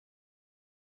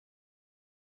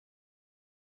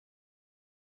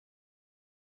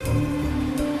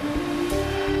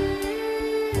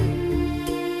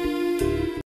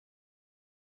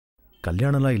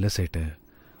கல்யாணம்லாம் இல்லை சேட்டு.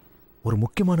 ஒரு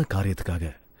முக்கியமான காரியத்துக்காக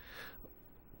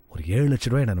ஒரு 7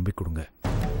 லட்சம் ரூபாய் என்ன நம்பி கொடுங்க.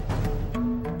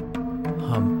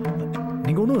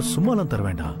 நீங்க ஒன்றும் சும்மாலாம் தர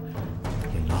வேண்டாம்.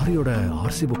 என் லாரியோட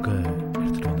ஆர்சி புக்கை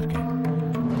எடுத்துட்டு வந்திருக்கேன்.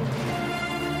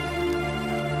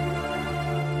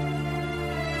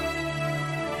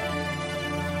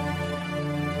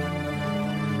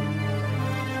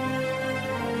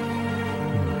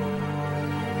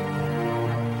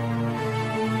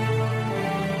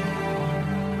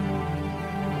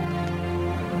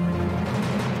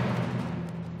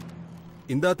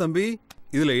 இந்தா தம்பி,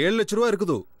 இதுல 7 லட்சம் ரூபா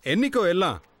இருக்குது. என்னைக்கோ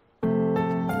எல்லாம்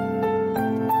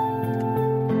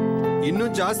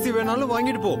இன்னும் ஜாஸ்தி வேணாலும்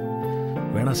வாங்கிட்டு போ.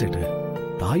 வேணா சேட்டு,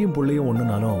 தாயும் பிள்ளையும்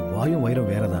ஒண்ணுனாலும் வாயும் வயிறும்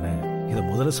வேற தானே. இதை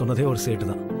முதல்ல சொன்னதே ஒரு சேட்டு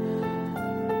தான்.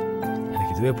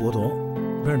 எனக்கு இதுவே போதும்.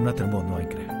 வேணும்னா திரும்ப வந்து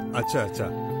வாங்கிக்கிறேன். அச்சா அச்சா,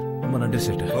 ரொம்ப நன்றி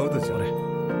சேட்டு. பௌத்த சாரே.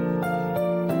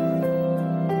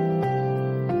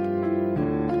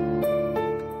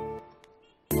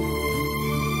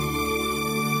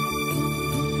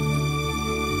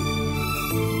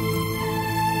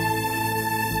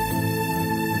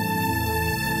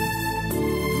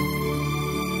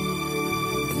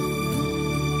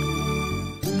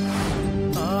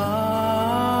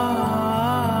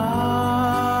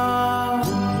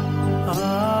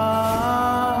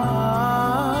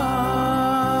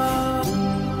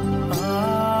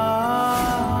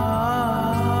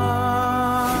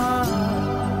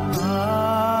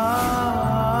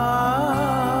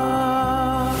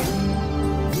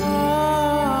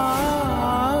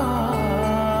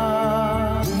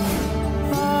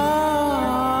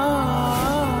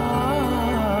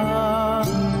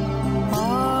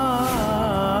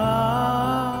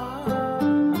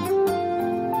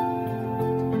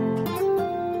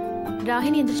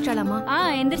 ராகினி எந்திரிச்சிட்டாளாமா?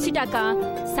 எந்திரிச்சிட்டாக்கா.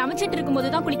 சமைச்சிட்டு இருக்கும்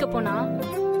போதுதான் குளிக்க போனா.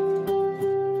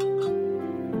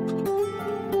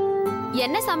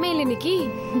 என்ன சமையல் இன்னைக்கு?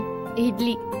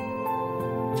 இட்லி.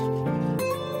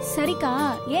 சரிக்கா,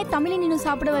 ஏன் தமிழி நீனும்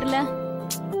சாப்பிட வரல?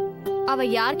 அவ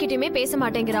யார்கிட்டயுமே பேச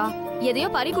மாட்டேங்கிறா. எதையோ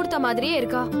பறி கொடுத்த மாதிரியே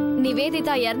இருக்கா.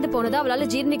 நிவேதிதா இறந்து போனதை அவளால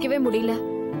ஜீர்ணிக்கவே முடியல.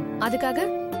 அதுக்காக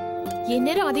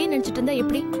எந்நேரம் அதையே நினைச்சிட்டு இருந்தா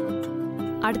எப்படி?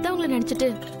 அடுத்தவங்கள நினைச்சிட்டு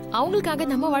அவங்களுக்காக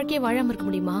நம்ம வாழ்க்கையை வாழாம இருக்க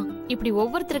முடியுமா? இப்படி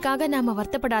ஒவ்வொருத்தருக்காக நாம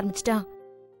வருத்தப்பட ஆரம்பிச்சிட்டா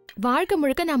வாழ்க்கை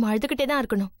முழுக்க நாம அழுதுகிட்டே தான்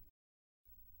இருக்கணும்.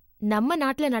 நம்ம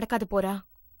நாட்டுல நடக்காது போறா.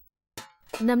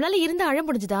 நம்மளால இருந்து அழ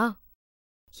முடிஞ்சுதா?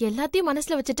 எல்லாத்தையும்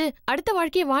மனசுல வச்சுட்டு அடுத்த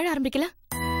வாழ்க்கையை வாழ ஆரம்பிக்கல.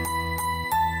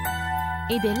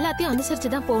 இது எல்லாத்தையும்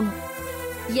அனுசரிச்சுதான் போகணும்.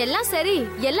 எல்லாம் சரி,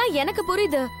 எல்லாம் எனக்கு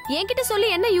புரியுது. என்கிட்ட சொல்லி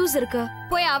என்ன யூஸ் இருக்கு?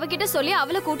 போய் அவகிட்ட சொல்லி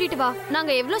அவளை கூட்டிட்டு வா.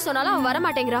 நாங்க எவ்வளவு சொன்னாலும் அவ வர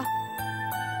மாட்டேங்கிறா.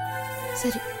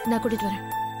 சரி, நான் கூட்டிட்டு வரேன்.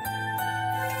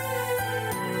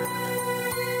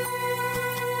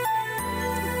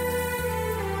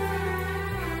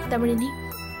 தமிழினி,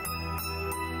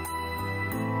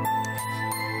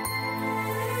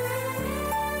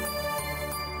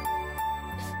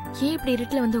 ஏன் இப்படி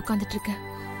இருட்டுல வந்து உட்கார்ந்துட்டு இருக்க?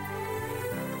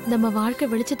 நம்ம வாழ்க்கை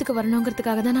வெளிச்சத்துக்கு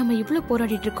வரணுங்கிறதுக்காக தான் நாம இவ்வளவு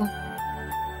போராடிட்டு இருக்கோம்.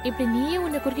 இப்படி நீயே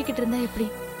உன்னை குறுக்கிக்கிட்டு இருந்தா எப்படி?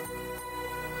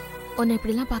 உன்னை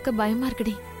இப்படி எல்லாம் பார்க்க பயமா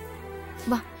இருக்குடி.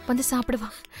 வா, வந்து சாப்பிடு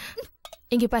வா.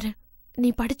 இங்க பாரு,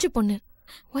 நீ படிச்ச பொண்ணு.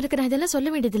 உனக்கு நான் இதெல்லாம் சொல்ல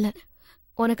வேண்டியதில்ல.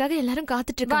 உனக்காக எல்லாரும்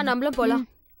காத்துட்டு இருக்காங்க. நம்மளும் போலாம்.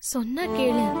 சொன்னா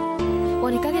கேளு.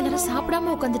 உனக்காக எல்லாரும்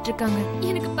சாப்பிடாம உட்கார்ந்துட்டு இருக்காங்க.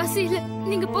 எனக்கு பசி இல்ல,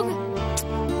 நீங்க போங்க.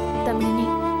 தமிழினி,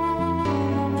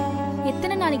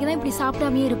 எத்தனை நாளைக்கு தான் இப்படி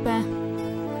சாப்பிடாமே இருப்பேன்?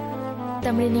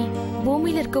 தமிழினி,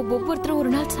 பூமியில இருக்க ஒவ்வொருத்தரும்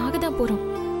ஒரு நாள் சாகதான் போறோம்.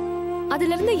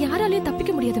 அதுல இருந்து யாராலையும்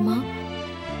தப்பிக்க முடியாதுமா.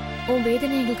 உன்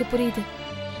வேதனை எங்களுக்கு புரியுது.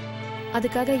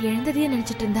 அதுக்காக இழந்ததையே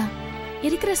நினைச்சிட்டு இருந்தா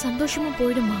இருக்கிற சந்தோஷமும்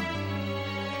போயிடுமா?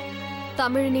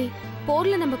 தமிழினி,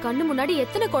 போர்ல நம்ம கண்ணு முன்னாடி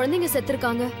எத்தனை குழந்தைங்க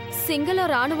செத்துருக்காங்க. சிங்கள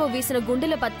ராணுவம் வீசின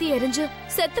குண்டுல பத்தி எரிஞ்சு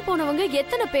செத்து போனவங்க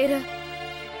எத்தனை பேரு.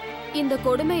 இந்த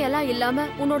கொடுமையெல்லாம் இல்லாம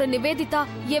உன்னோட நிவேதிதா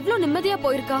எவ்வளவு நிம்மதியா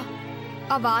போயிருக்கா.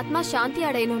 அவ ஆத்மா சாந்தி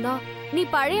அடையணும்னா நீ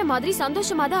பழைய மாதிரி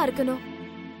சந்தோஷமா தான் இருக்கணும்.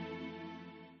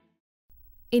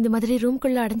 இந்த மாதிரி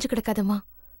ரூம்குள்ள அடைஞ்சு கிடக்காதம்மா.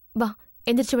 வா,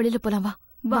 எந்திரிச்சு வெளியில போலாம். வா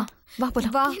வா வா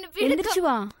போலாம். வா, எந்திரிச்சு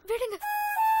வா. விடுங்க.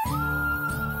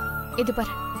 இது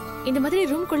பாரு, இந்த மாதிரி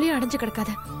ரூம்குள்ளேயே அடைஞ்சு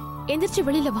கிடக்காத. எந்திரிச்சு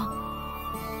வெளியில வா.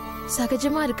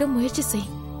 சகஜமா இருக்க முயற்சி செய்.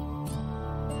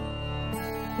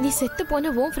 நீ செத்து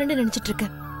போன உன் ஃப்ரெண்ட் நினைச்சிட்டு இருக்க.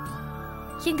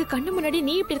 எங்க கண்ணு முன்னாடி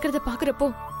நீ இப்படி இருக்கிறத பாக்குறப்போ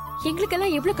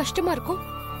எங்களுக்கெல்லாம் எவ்வளவு கஷ்டமா இருக்கும்.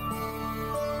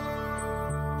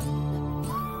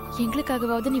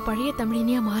 எங்களுக்காகவாவது நீ பழைய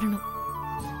தமிழினியா மாறணும்.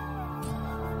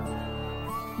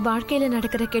 வாழ்க்கையில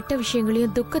நடக்கிற கெட்ட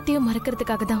விஷயங்களையும் துக்கத்தையும்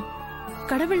மறக்கிறதுக்காக தான்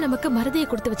கடவுள் நமக்கு மறதியை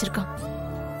கொடுத்து வச்சிருக்கான்.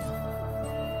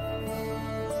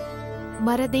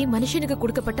 மறதி மனுஷனுக்கு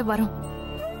கொடுக்கப்பட்ட வரம்.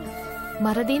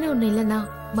 மறதின்னு ஒண்ணு இல்லைன்னா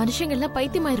மனுஷங்க எல்லாம்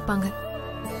பைத்தியமா இருப்பாங்க.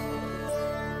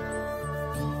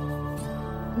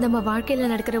 நம்ம வாழ்க்கையில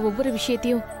நடக்கிற ஒவ்வொரு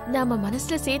விஷயத்தையும் நாம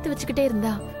மனசுல சேர்த்து வச்சுக்கிட்டே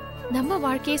இருந்தா நம்ம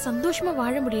வாழ்க்கையை சந்தோஷமா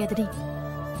வாழ முடியாதுடி.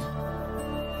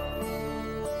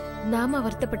 நாம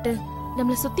வருத்தப்பட்டு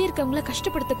நம்மள சுத்தி இருக்கவங்கள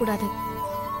கஷ்டப்படுத்த கூடாது.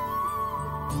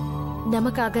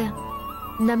 நமக்காக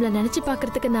நம்மள நினைச்சு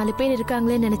பாக்குறதுக்கு 4 பேர்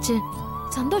இருக்காங்களே நினைச்சு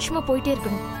சந்தோஷமா போயிட்டே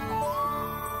இருக்கணும்.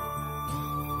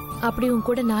 அப்படி உன்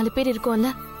கூட 4 பேர் இருக்கோம்ல,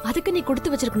 அதுக்கு நீ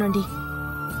கொடுத்து வச்சிருக்கணும்டி.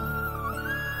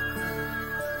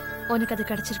 உனக்கு அது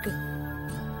கிடைச்சிருக்கு.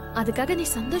 அதுக்காக நீ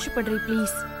சந்தோஷப்படுறீ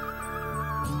ப்ளீஸ்.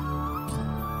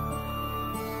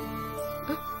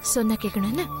 சொன்னா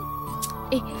கேட்கணும் என்ன?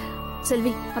 ஏய்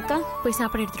செல்வி, அக்கா போய்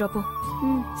சாப்பாடு எடுத்துட்டு வா போ.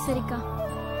 சரிக்கா.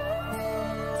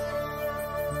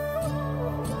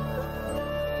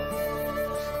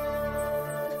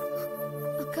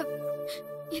 அக்கா,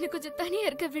 எனக்கு கொஞ்சம் தனியா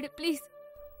இருக்க விடு ப்ளீஸ்.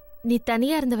 நீ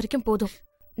தனியா இருந்த வரைக்கும் போதும்.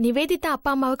 நிவேதிதா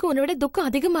அப்பா அம்மாவுக்கு உன்னை விட துக்கம்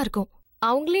அதிகமா இருக்கும்.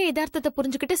 அவங்களே யதார்த்தத்தை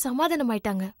புரிஞ்சுக்கிட்டு சமாதானம்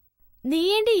ஆயிட்டாங்க. நீ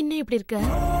ஏண்டி இன்னும் இப்படி இருக்க?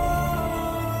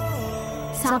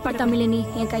 சாப்பாடு தமிழனி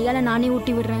என் கையால நானே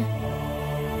ஊட்டி விடுறேன்.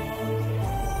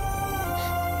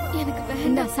 எனக்கு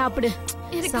இந்தா சாப்பிடு.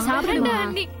 சாப்பிடுமா,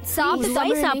 சாப்பிடு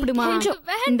போய் சாப்பிடுமா.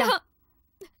 இந்தா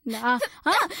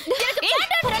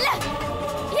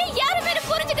யாருமே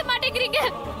புரிஞ்சுக்க மாட்டேங்கிறீங்க.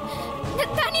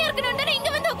 தனியா இருக்கணும்னு இங்க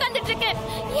வந்து உட்கார்ந்துட்டு இருக்கேன்.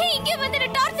 ஏன் இங்க வந்து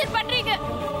டார்ச்சர் பண்றீங்க?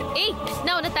 ஏய்,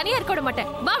 நான் உன்னை தனியா இருக்க விட மாட்டேன்.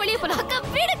 வா வெளியே போலாம். அக்கா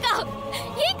விடுக்கா.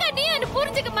 ஏக்கா நீ என்ன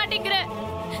புரிஞ்சுக்க மாட்டேங்கிற?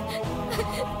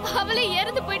 அவளை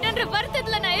இறந்து போயிட்டான்ற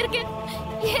வருத்தத்துல நான் இருக்கேன்.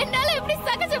 என்னால எப்படி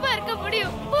சகஜமா இருக்க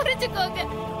முடியும்? புரிஞ்சுக்கோங்க.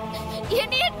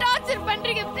 என்னையே டார்ச்சர்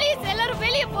பண்றீங்க. ப்ளீஸ் எல்லாரும்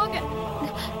வெளியே போங்க.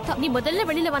 நீ முதல்ல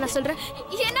வெளியில வா, நான் சொல்றேன்.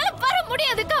 என்னால வர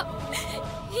முடியாதுக்கா.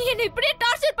 என்ன இப்படியே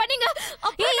டார்ச்சர் பண்ணீங்க.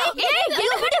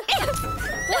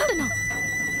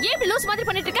 ஏன் இப்படி லூஸ் மாதிரி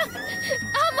பண்ணிட்டு இருக்க?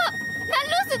 ஆமா, நான்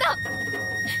லூசு தான்.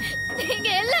 நீங்க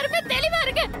எல்லாருமே தெளிவா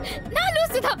இருக்க. நான்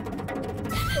லூசு தான்.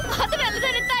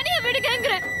 அதனாலதான் என்ன தனியா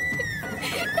விடுங்கங்கறேன்.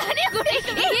 தனியா கூட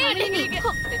எப்படி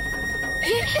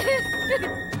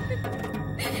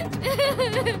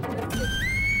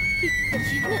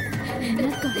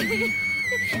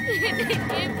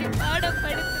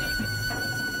பாடப்படுத்துறீங்க?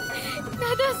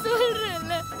 நான் தான்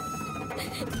சொல்றேன்ல,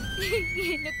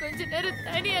 என்ன கொஞ்ச நேரம்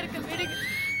தனியா இருக்க விடுங்க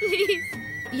ப்ளீஸ்.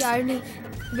 யாழினி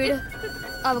விடு,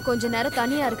 அவ கொஞ்ச நேரம்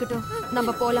தனியா இருக்கட்டும்,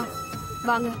 நம்ம போலாம்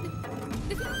வாங்க.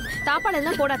 சாப்பாடு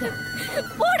எல்லாம் போடாத.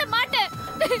 போட மாட்டேன்.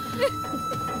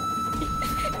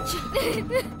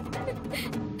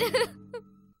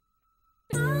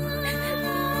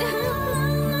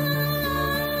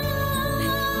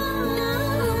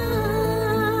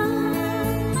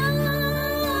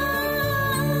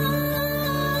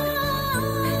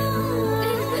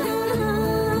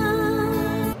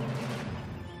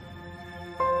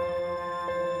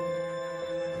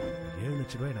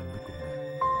 ரூபாய் நான் கொடுங்க.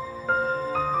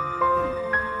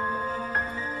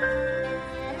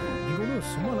 நீங்க ஒன்றும்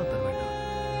சும்மாலாம் தர வேண்டாம்.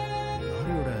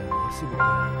 லாரியோட ஆர்சி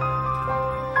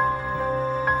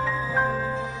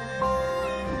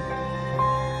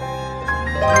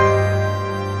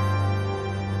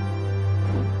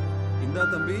இந்தா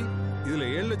தம்பி, இதுல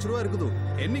 7 லட்சம் ரூபாய் இருக்குது.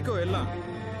 என்னைக்கோ எல்லாம்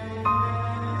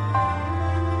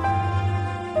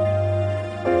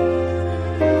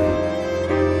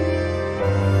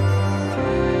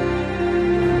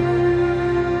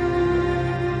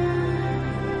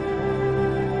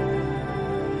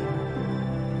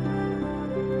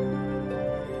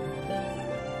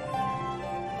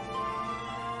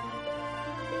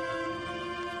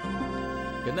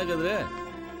என்ன கதிர,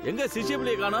 எங்க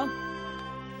சிஷியபிளிய காணோம்?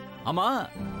 ஆமா,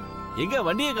 எங்க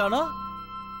வண்டியை காணோம்?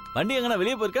 வண்டி எங்கனா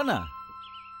வெளியே போயிருக்கானா?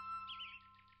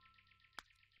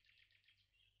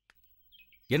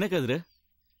 என்ன கதிர,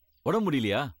 உடம்பு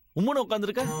முடியலையா? உம்முன்னு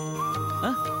உட்காந்துருக்க?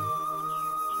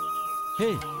 ஹே,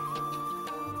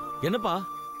 என்னப்பா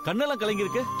கண்ணெல்லாம்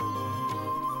கலங்கிருக்கு?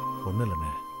 ஒண்ணு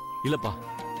இல்லைண்ணே. இல்லப்பா,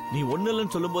 நீ ஒண்ணு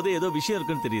இல்லைன்னு சொல்லும் போதே ஏதோ விஷயம்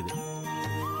இருக்குன்னு தெரியுது.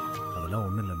 அதெல்லாம்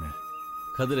ஒண்ணு இல்லைண்ணே.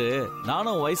 கதிரு,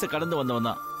 நானும் வயசை கடந்து வந்தவன்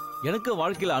தான். எனக்கு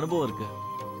வாழ்க்கையில அனுபவம் இருக்கு.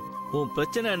 உன்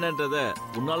பிரச்சனை என்னன்றத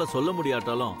உன்னால சொல்ல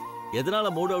முடியாட்டாலும் எதனால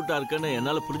மூட் அவுட்டா இருக்குன்னு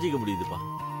என்னால புரிஞ்சிக்க முடியுதுப்பா.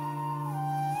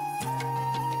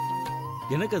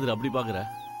 எனக்கு கதிரு அப்படி பாக்குற?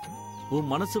 உன்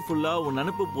மனசு ஃபுல்லா, உன்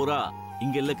நினைப்பு பூரா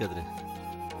இங்க இல்ல கதிரு.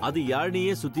 அது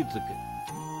யாழினியே சுத்திட்டு இருக்கு.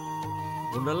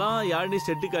 உன்னெல்லாம் யாழினி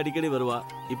செட்டுக்கு அடிக்கடி வருவா,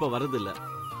 இப்ப வரதில்ல.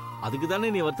 அதுக்கு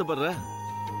தானே நீ வருத்தப்படுற?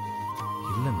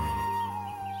 இல்லண்ணே,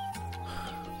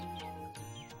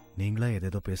 நீங்களா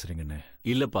ஏதேதோ பேசுறீங்கண்ணே.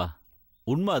 இல்லப்பா,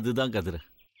 உண்மை அதுதான் கதிரு.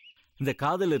 இந்த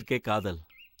காதல் இருக்கே, காதல்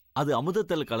அது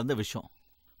அமுதத்தில் கலந்த விஷம்.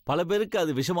 பல பேருக்கு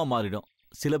அது விஷமா மாறிடும்,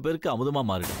 சில பேருக்கு அமுதமா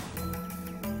மாறிடும்.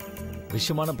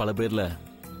 விஷமான பல பேர்ல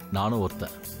நானும்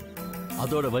ஒருத்தன்.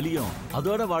 அதோட வலியும்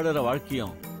அதோட வாழற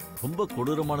வாழ்க்கையும் ரொம்ப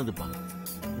கொடூரமானதுப்பா.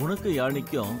 உனக்கு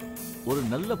யாழ்னிக்கும் ஒரு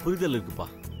நல்ல புரிதல் இருக்குப்பா.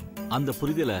 அந்த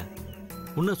புரிதலை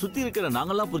உன்னை சுத்தி இருக்கிற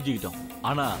நாங்கெல்லாம் புரிஞ்சுக்கிட்டோம்.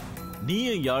 ஆனா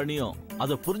நீயும் யாழ்னியும்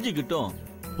அதை புரிஞ்சுக்கிட்டோம்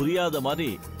புரியாத மாதிரி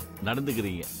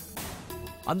நடந்துக்கிறீங்க.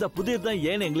 அந்த புதிர் தான்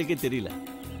ஏன்னு எங்களுக்கே தெரியல.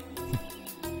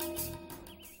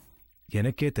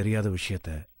 எனக்கே தெரியாத விஷயத்த,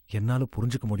 என்னால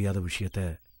புரிஞ்சுக்க முடியாத விஷயத்த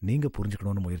நீங்க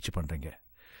புரிஞ்சுக்கணும்னு முயற்சி பண்றீங்க.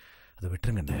 அதை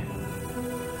விட்டுருங்கண்ணே.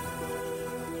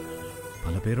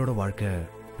 பல பேரோட வாழ்க்கை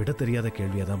விட தெரியாத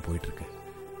கேள்வியா தான் போயிட்டு இருக்கு.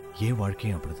 ஏன்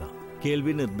வாழ்க்கையும் அப்படிதான்.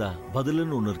 கேள்வின்னு இருந்தா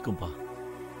பதிலுன்னு ஒண்ணு இருக்கும்பா.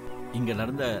 இங்க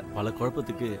நடந்த பல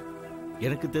குழப்பத்துக்கு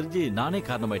எனக்கு தெரிஞ்சு நானே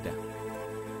காரணமாயிட்டேன்.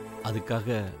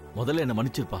 அதுக்காக முதல்ல என்ன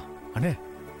மன்னிச்சிருப்பா. அண்ணே,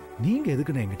 நீங்க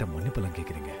எதுக்குன்னு என்கிட்ட மன்னிப்பெல்லாம்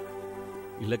கேக்குறீங்க?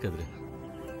 இல்ல கதிரு,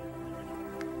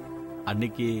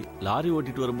 அன்னைக்கு லாரி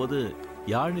ஓட்டிட்டு வரும்போது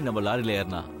யாழ்னி நம்ம லாரியில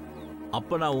ஏறினா,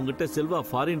 அப்ப நான் உங்ககிட்ட செல்வா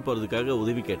ஃபாரின் போறதுக்காக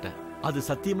உதவி கேட்டேன். அது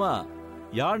சத்தியமா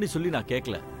யாழ்னி சொல்லி நான்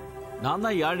கேட்கல. நான்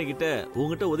தான் யாழ்னி கிட்ட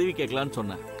உங்ககிட்ட உதவி கேட்கலான்னு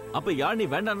சொன்னேன். அப்ப யாழ்னி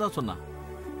வேண்டான்னு தான் சொன்னான்.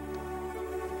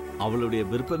 அவளுடைய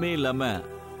விருப்பமே இல்லாம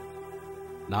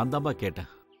நான் தான்பா கேட்டேன்.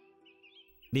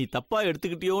 நீ தப்பா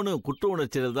எடுத்துக்கிட்டியோன்னு குற்ற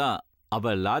உணர்ச்சியில தான்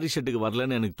அவ லாரி ஷெட்டுக்கு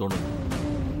வரலன்னு எனக்கு தோணும்.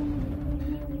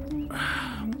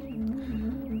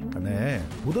 அண்ணே,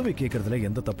 உதவி கேட்கறதுல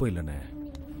எந்த தப்பும் இல்லைண்ணே.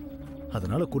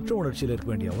 அதனால குற்ற உணர்ச்சியில் இருக்க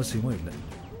வேண்டிய அவசியமும் இல்லை.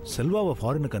 செல்வாவை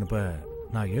ஃபாரினுக்கு அனுப்ப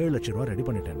நான் 7 லட்சம் ரூபாய் ரெடி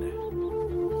பண்ணிட்டேன்.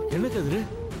 என்ன கதிரு,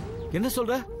 என்ன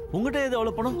சொல்ற? உங்ககிட்ட எது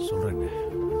அவ்வளவு பணம்? சொல்றேங்க.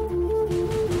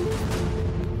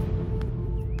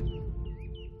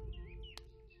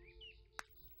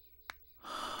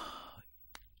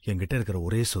 என்கிட்ட இருக்கிற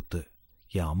ஒரே சொத்து,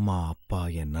 என் அம்மா, அப்பா,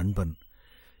 என் நண்பன்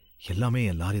எல்லாமே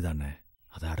என் லாரி தானே.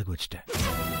 அதை அடகு வச்சுட்டேன்.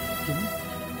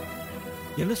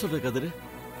 என்ன சொல்ற கதிரு?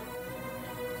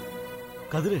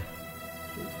 கதிரு,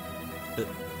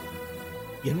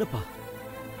 என்னப்பா,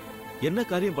 என்ன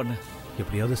காரியம் பண்ண?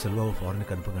 எப்படியாவது செல்வாவை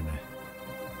ஃபாரினுக்கு அனுப்புங்கண்ணே.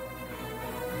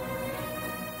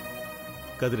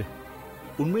 கதிரு,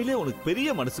 உண்மையிலே உனக்கு பெரிய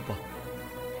மனசுப்பா.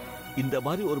 இந்த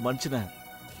மாதிரி ஒரு மனுஷனை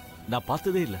நான்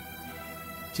பார்த்ததே இல்லை.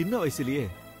 சின்ன வயசுலயே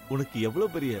உனக்கு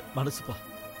எவ்வளவு பெரிய மனசுப்பா.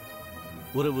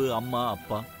 உறவு, அம்மா,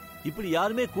 அப்பா இப்படி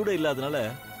யாருமே கூட இல்லாதனால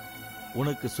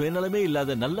உனக்கு சுயநலமே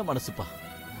இல்லாத நல்ல மனசுப்பா.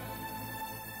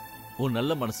 உன்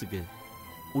நல்ல மனசுக்கு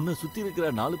உன்னை சுத்தி இருக்கிற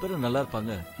 4 பேரும் நல்லா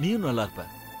இருப்பாங்க, நீயும் நல்லா இருப்ப.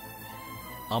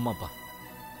 ஆமாப்பா,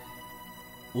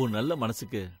 உன் நல்ல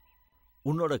மனசுக்கு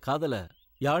உன்னோட காதலை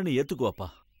யாழ்னி ஏத்துக்குவாப்பா.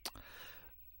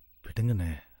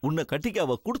 விடுங்கண்ணே. உன்னை கட்டிக்க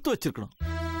அவ கொடுத்து வச்சிருக்கணும்.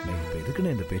 இப்ப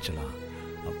எதுக்குன்னு இந்த பேச்செல்லாம்?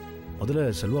 முதல்ல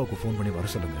செல்வாவுக்கு ஃபோன் பண்ணி வர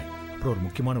சொல்லுங்க. அப்புறம் ஒரு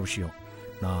முக்கியமான விஷயம்,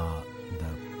 நான் இந்த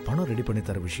பணம் ரெடி பண்ணி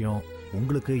தர விஷயம்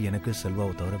உங்களுக்கு, எனக்கு,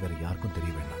 செல்வாவை தவிர வேற யாருக்கும்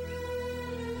தெரிய வேண்டாம்.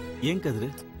 ஏன் கதிரு?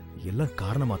 எல்லாம்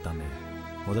காரணமா தானே.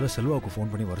 முதல்ல செல்வாவுக்கு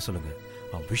ஃபோன் பண்ணி வர சொல்லுங்க.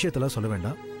 விஷயத்தெல்லாம் சொல்ல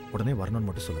வேண்டாம், உடனே வரணும்னு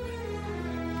மட்டும் சொல்லுங்க.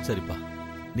 சரிப்பா,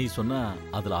 நீ சொன்னா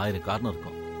அதுல 1000 காரணம்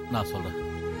இருக்கும். நான் சொல்றேன்.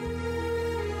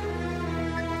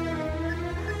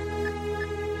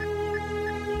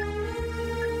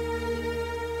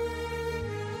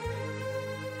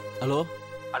 ஹலோ.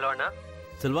 ஹலோ அண்ணா.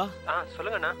 செல்வா.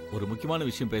 சொல்லுங்க அண்ணா. ஒரு முக்கியமான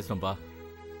விஷயம் பேசுறேன்ப்பா.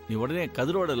 நீ உடனே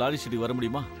கதிரோட லாரி ஷெட்டுக்கு வர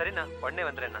முடியுமா? சரிண்ணா, உடனே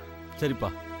வந்துடுறேண்ணா. சரிப்பா,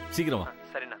 சீக்கிரமா.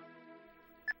 சரிண்ணா.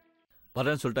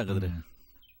 வரேன்னு சொல்லிட்டான் கதிரு.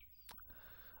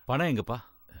 பணம் எங்கப்பா?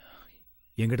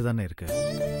 எங்கிட்ட தானே இருக்கு.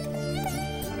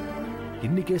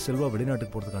 இன்னைக்கே செல்வா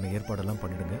வெளிநாட்டுக்கு போறதுக்கான ஏற்பாடெல்லாம்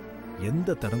பண்ணிடுங்க.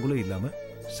 எந்த தடங்களும் இல்லாம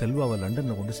செல்வாவை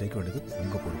லண்டன்ல கொண்டு சேர்க்க வேண்டியது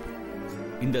உங்க பொறுப்பு.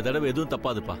 இந்த தடவை எதுவும்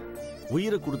தப்பாதுப்பா.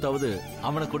 உயிரை கொடுத்தாவது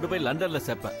அவனை கொண்டு போய் லண்டன்ல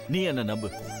சேர்ப்ப. நீ என்ன நம்பு.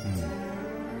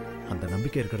 அந்த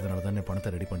நம்பிக்கை இருக்கிறதுனால தான்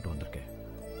பணத்தை ரெடி பண்ணிட்டு வந்திருக்கேன்.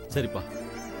 சரிப்பா.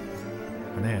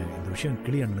 அண்ணே, இந்த விஷயம்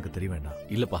கிளி அண்ணனுக்கு தெரிய வேண்டாம்.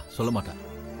 இல்லப்பா, சொல்ல மாட்டேன்.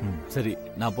 சரி,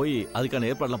 நான் போய் அதுக்கான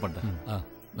ஏற்பாடுலாம் பண்றேன்.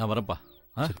 நான் வரேன்ப்பா.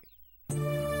 சரி.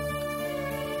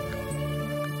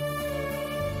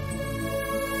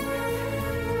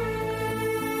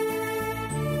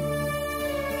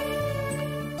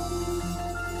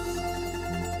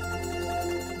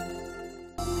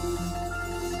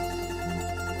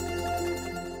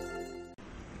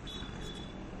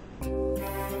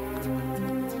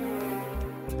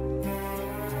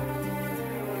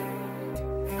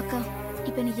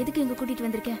 இப்ப நீ எதுக்கு இங்க கூட்டிட்டு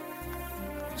வந்திருக்க?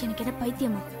 எனக்கு என்ன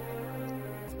பைத்தியமா?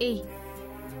 ஏய்,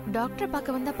 டாக்டரை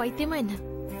பார்க்க வந்தா பைத்தியமா என்ன?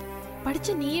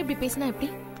 படிச்சு நீயே இப்படி பேசினா எப்படி?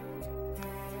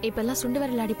 இப்பெல்லாம் சுண்டு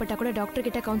வரல அடிப்பட்டா கூட டாக்டர்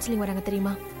கிட்ட கவுன்சிலிங் வராங்க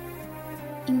தெரியுமா?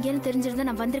 இங்கேன்னு தெரிஞ்சிருந்தா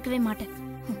நான் வந்திருக்கவே மாட்டேன்.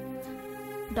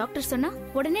 டாக்டர் சொன்னா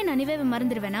உடனே நான் நிவேவை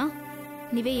மறந்துடுவேனா?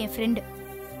 நிவே என் ஃப்ரெண்டு,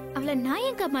 அவளை நான்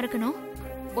ஏங்க மறக்கணும்?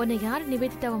 உன்னை யார்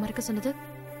நிவேதித்தாவை மறக்க சொன்னது?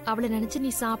 அவளை நினைச்சு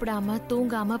நீ சாப்பிடாம,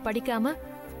 தூங்காம, படிக்காம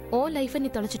ஓ லைஃபை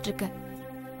நீ தொலைச்சிட்டு இருக்க.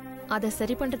 அதை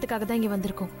சரி பண்றதுக்காக தான் இங்க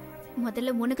வந்திருக்கோம்.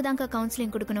 முதல்ல உனக்கு தான்க்கா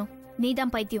கவுன்சிலிங் கொடுக்கணும். நீ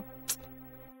தான் பைத்தியம்.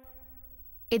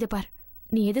 இது பார்,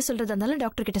 நீ எது சொல்றதா இருந்தாலும்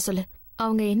டாக்டர் கிட்ட சொல்லு.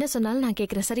 அவங்க என்ன சொன்னாலும் நான்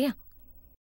கேட்கறேன், சரியா?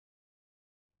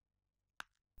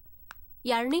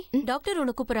 யாழினி, டாக்டர்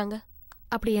உன்னை கூப்பிடுறாங்க.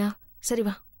 அப்படியா? சரி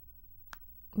வா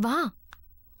வா.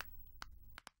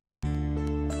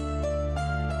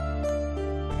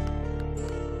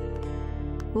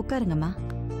 உட்காருங்கம்மா.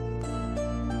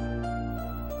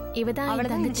 இவதான் என் அவளதான்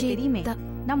எனக்கு தங்கச்சி. தெரியுமே.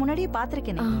 நான் முன்னாடியே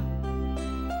பாத்திருக்கேனே.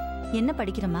 என்ன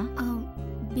படிக்கிறமா?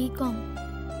 பிகாம்.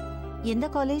 எந்த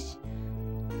காலேஜ்?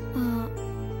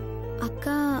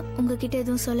 அக்கா உங்ககிட்ட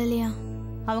எதுவும் சொல்லலையா?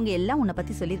 அவங்க எல்லாம் உன்னை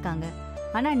பத்தி சொல்லிருக்காங்க.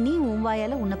 ஆனா நீ உன்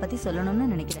வாயால உன்னை பத்தி சொல்லணும்னு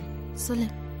நினைக்கிறேன். சொல்லு,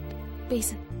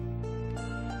 பேசு.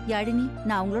 யாழினி,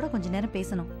 நான் அவங்களோட கொஞ்ச நேரம்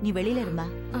பேசணும். நீ வெளியில இருந்தா.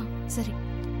 சரி,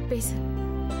 பேசு.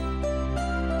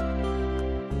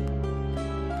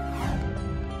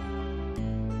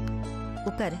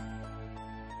 உட்காரு.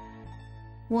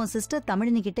 உன் சிஸ்டர்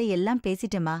தமிழினி கிட்ட எல்லாம்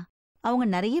பேசிட்டேமா. அவங்க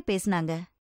நிறைய பேசினாங்க.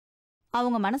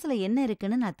 அவங்க மனசுல என்ன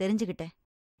இருக்குன்னு நான் தெரிஞ்சுக்கிட்டேன்.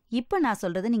 இப்ப நான்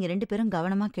சொல்றத நீங்க 2 பேரும்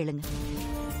கவனமா கேளுங்க.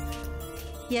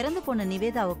 இறந்து போன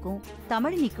நிவேதாவுக்கும்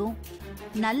தமிழினிக்கும்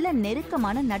நல்ல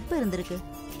நெருக்கமான நட்பு இருந்திருக்கு.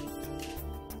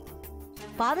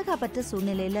 பாதுகாப்பற்ற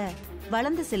சூழ்நிலையில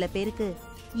வளர்ந்த சில பேருக்கு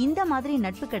இந்த மாதிரி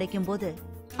நட்பு கிடைக்கும் போது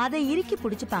அதை இறுக்கி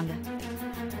பிடிச்சுப்பாங்க.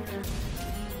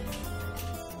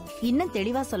 இன்னும்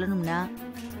தெளிவா சொல்லணும்னா,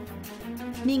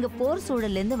 நீங்க போர்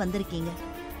சூழல்ல இருந்து வந்திருக்கீங்க.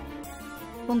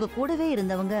 உங்க கூடவே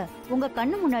இருந்தவங்க உங்க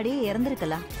கண்ணு முன்னாடியே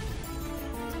இறந்திருக்கலாம்.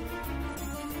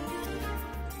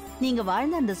 நீங்க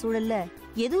வாழ்ந்த அந்த சூழல்ல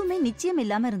எதுவுமே நிச்சயம்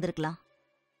இல்லாம இருந்திருக்கலாம்.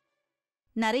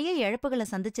 நிறைய இழப்புகளை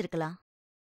சந்திச்சிருக்கலாம்.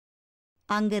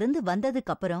 அங்கிருந்து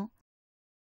வந்ததுக்கு அப்புறம்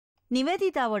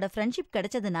நிவேதிதாவோட ஃப்ரெண்ட்ஷிப்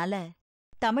கிடைச்சதுனால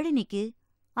தமிழினிக்கு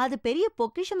அது பெரிய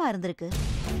பொக்கிஷமா இருந்திருக்கு.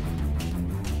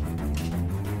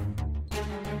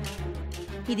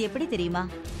 இது எப்படி தெரியுமா?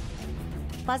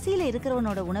 பசியில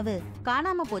இருக்கிறவனோட உணவு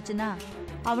காணாம போச்சுன்னா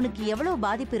அவனுக்கு எவ்வளவு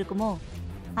பாதிப்பு இருக்குமோ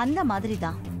அந்த மாதிரி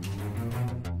தான்.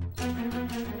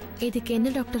 இதுக்கு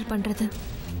என்ன டாக்டர் பண்றது?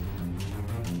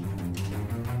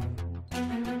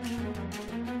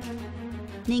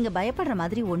 நீங்க பயப்படுற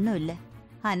மாதிரி ஒண்ணும் இல்ல.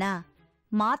 ஆனா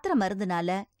மாத்திரை மருந்துனால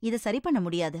இத சரி பண்ண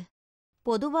முடியாது.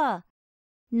 பொதுவா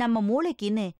நம்ம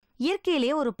மூளைக்குன்னு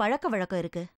இயற்கையிலேயே ஒரு பழக்க வழக்கம்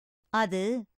இருக்கு. அது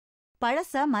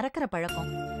பழச மறக்கிற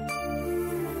பழக்கம்.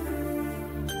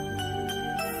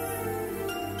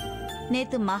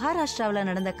 நேத்து மகாராஷ்டிராவில்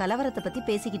நடந்த கலவரத்தை பத்தி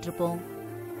பேசிக்கிட்டு இருப்போம்.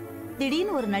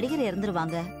 திடீர்னு ஒரு நடிகர்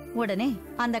இறந்துருவாங்க. உடனே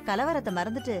அந்த கலவரத்தை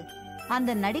மறந்துட்டு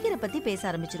அந்த நடிகரை பத்தி பேச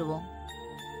ஆரம்பிச்சிருவோம்.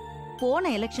 போன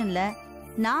எலெக்ஷன்ல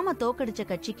நாம தோக்கடிச்ச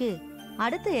கட்சிக்கு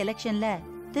அடுத்த எலெக்ஷன்ல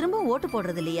திரும்ப ஓட்டு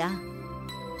போடுறது இல்லையா?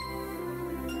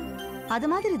 அது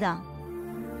மாதிரிதான்.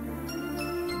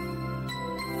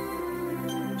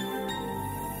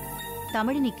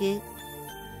 தமிழினிக்கு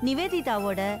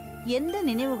நிவேதிதாவோட எந்த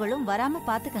நினைவுகளும் வராம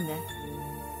பாத்துக்கங்க.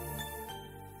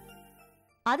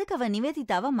 அதுக்கு அவ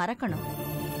நிவேதிதாவை மறக்கணும்.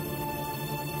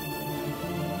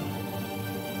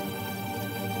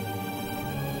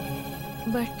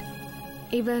 பட்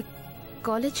இவ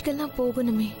காலேஜ்க்கெல்லாம்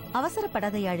போகணுமே.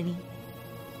 அவசரப்படாத யாழினி.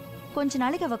 கொஞ்ச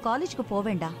நாளைக்கு அவ காலேஜ்க்கு போக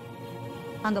வேண்டாம்.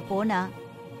 அங்க போனா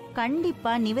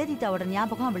கண்டிப்பா நிவேதிதாவோட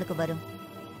ஞாபகம் அவளுக்கு வரும்.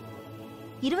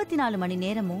 24 மணி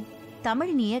நேரமும்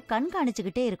தமிழினிய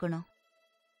கண்காணிச்சுக்கிட்டே இருக்கணும்.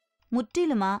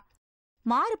 முற்றிலுமா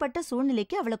மாறுபட்ட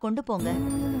சூழ்நிலைக்கு அவளை கொண்டு போங்க.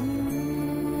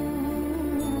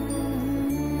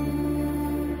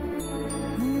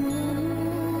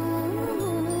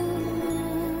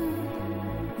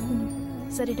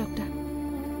 சரி டாக்டர்.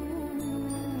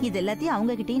 இது எல்லாத்தையும்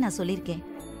அவங்க கிட்டயும் நான் சொல்லிருக்கேன்.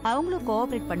 அவங்களும்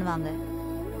கோஆபரேட் பண்ணுவாங்க.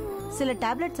 சில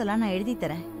டேப்லெட்ஸ் எல்லாம் நான் எழுதி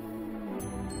தரேன்.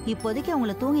 இப்போதைக்கு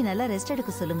அவங்கள தூங்கி நல்லா ரெஸ்ட்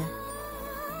எடுக்க சொல்லுங்க.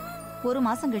 1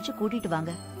 மாசம் கழிச்சு கூட்டிட்டு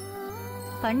வாங்க.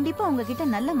 கண்டிப்பா உங்ககிட்ட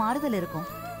நல்ல மாறுதல் இருக்கும்.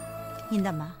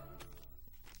 இந்தம்மா.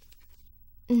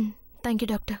 Thank you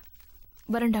doctor.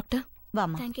 வரேன் டாக்டர்.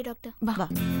 வாமா. Thank you doctor. வா.